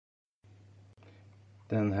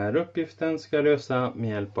Den här uppgiften ska jag lösa med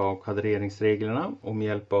hjälp av kvadreringsreglerna och med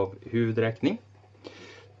hjälp av huvudräkning.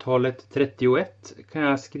 Talet 31 kan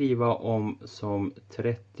jag skriva om som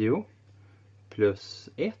 30 plus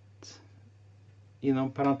 1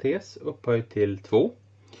 inom parentes upphöjt till 2.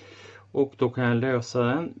 Och då kan jag lösa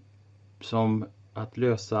den som att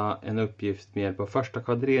lösa en uppgift med hjälp av första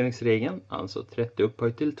kvadreringsregeln, alltså 30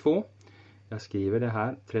 upphöjt till 2. Jag skriver det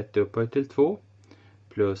här, 30 upphöjt till 2.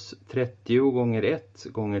 Plus 30 gånger 1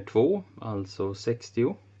 gånger 2, alltså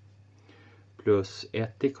 60. Plus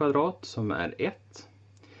 1 i kvadrat som är 1.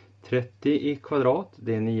 30 i kvadrat,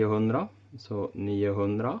 det är 900. Så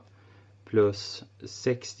 900 plus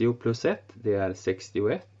 60 plus 1, det är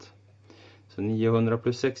 61. Så 900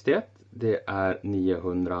 plus 61, det är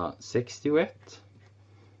 961.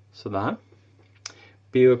 Sådär.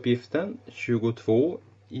 B-uppgiften 22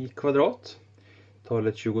 i kvadrat.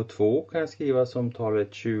 Talet 22 kan jag skriva som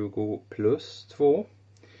talet 20 plus 2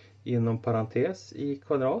 inom parentes i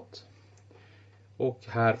kvadrat. Och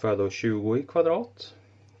här får jag då 20 i kvadrat.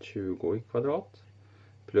 20 i kvadrat.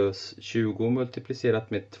 Plus 20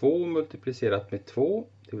 multiplicerat med 2 multiplicerat med 2,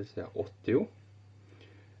 det vill säga 80.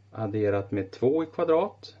 Adderat med 2 i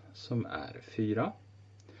kvadrat som är 4.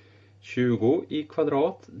 20 i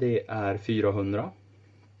kvadrat, det är 400.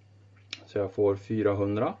 Så jag får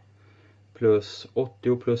 400. Plus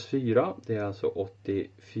 80 plus 4, det är alltså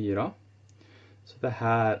 84. Så det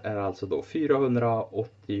här är alltså då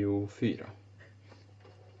 484.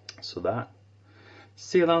 Sådär.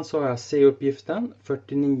 Sedan så har jag C-uppgiften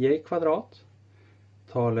 49 i kvadrat.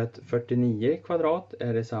 Talet 49 i kvadrat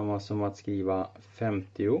är detsamma som att skriva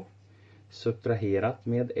 50 subtraherat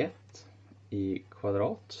med 1 i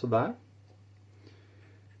kvadrat. Sådär.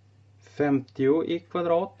 50 i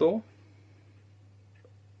kvadrat då.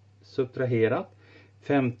 Subtraherat.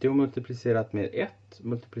 50 multiplicerat med 1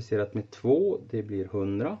 multiplicerat med 2, det blir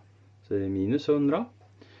 100. Så det är minus 100.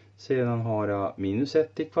 Sedan har jag minus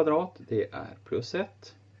 1 i kvadrat, det är plus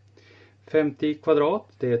 1. 50 i kvadrat,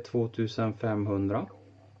 det är 2500.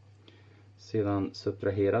 Sedan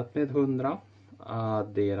subtraherat med 100,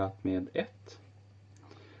 adderat med 1.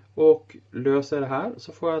 Och löser det här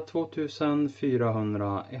så får jag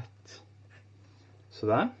 2401.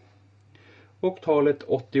 Sådär. Och talet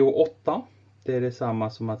 88, det är detsamma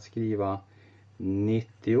som att skriva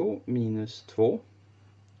 90 minus 2.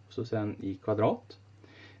 Så sen i kvadrat.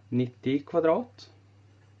 90 i kvadrat.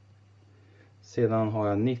 Sedan har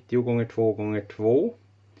jag 90 gånger 2 gånger 2.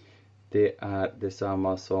 Det är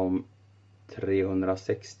detsamma som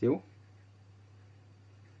 360.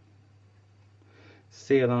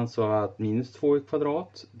 Sedan så har jag minus 2 i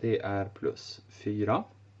kvadrat. Det är plus 4.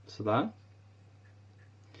 Sådär.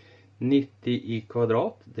 90 i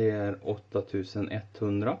kvadrat, det är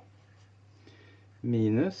 8100.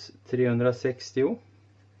 Minus 360.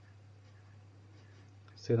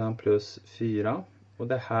 Sedan plus 4. Och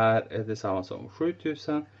det här är detsamma som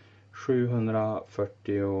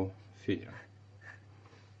 7744.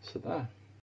 Sådär.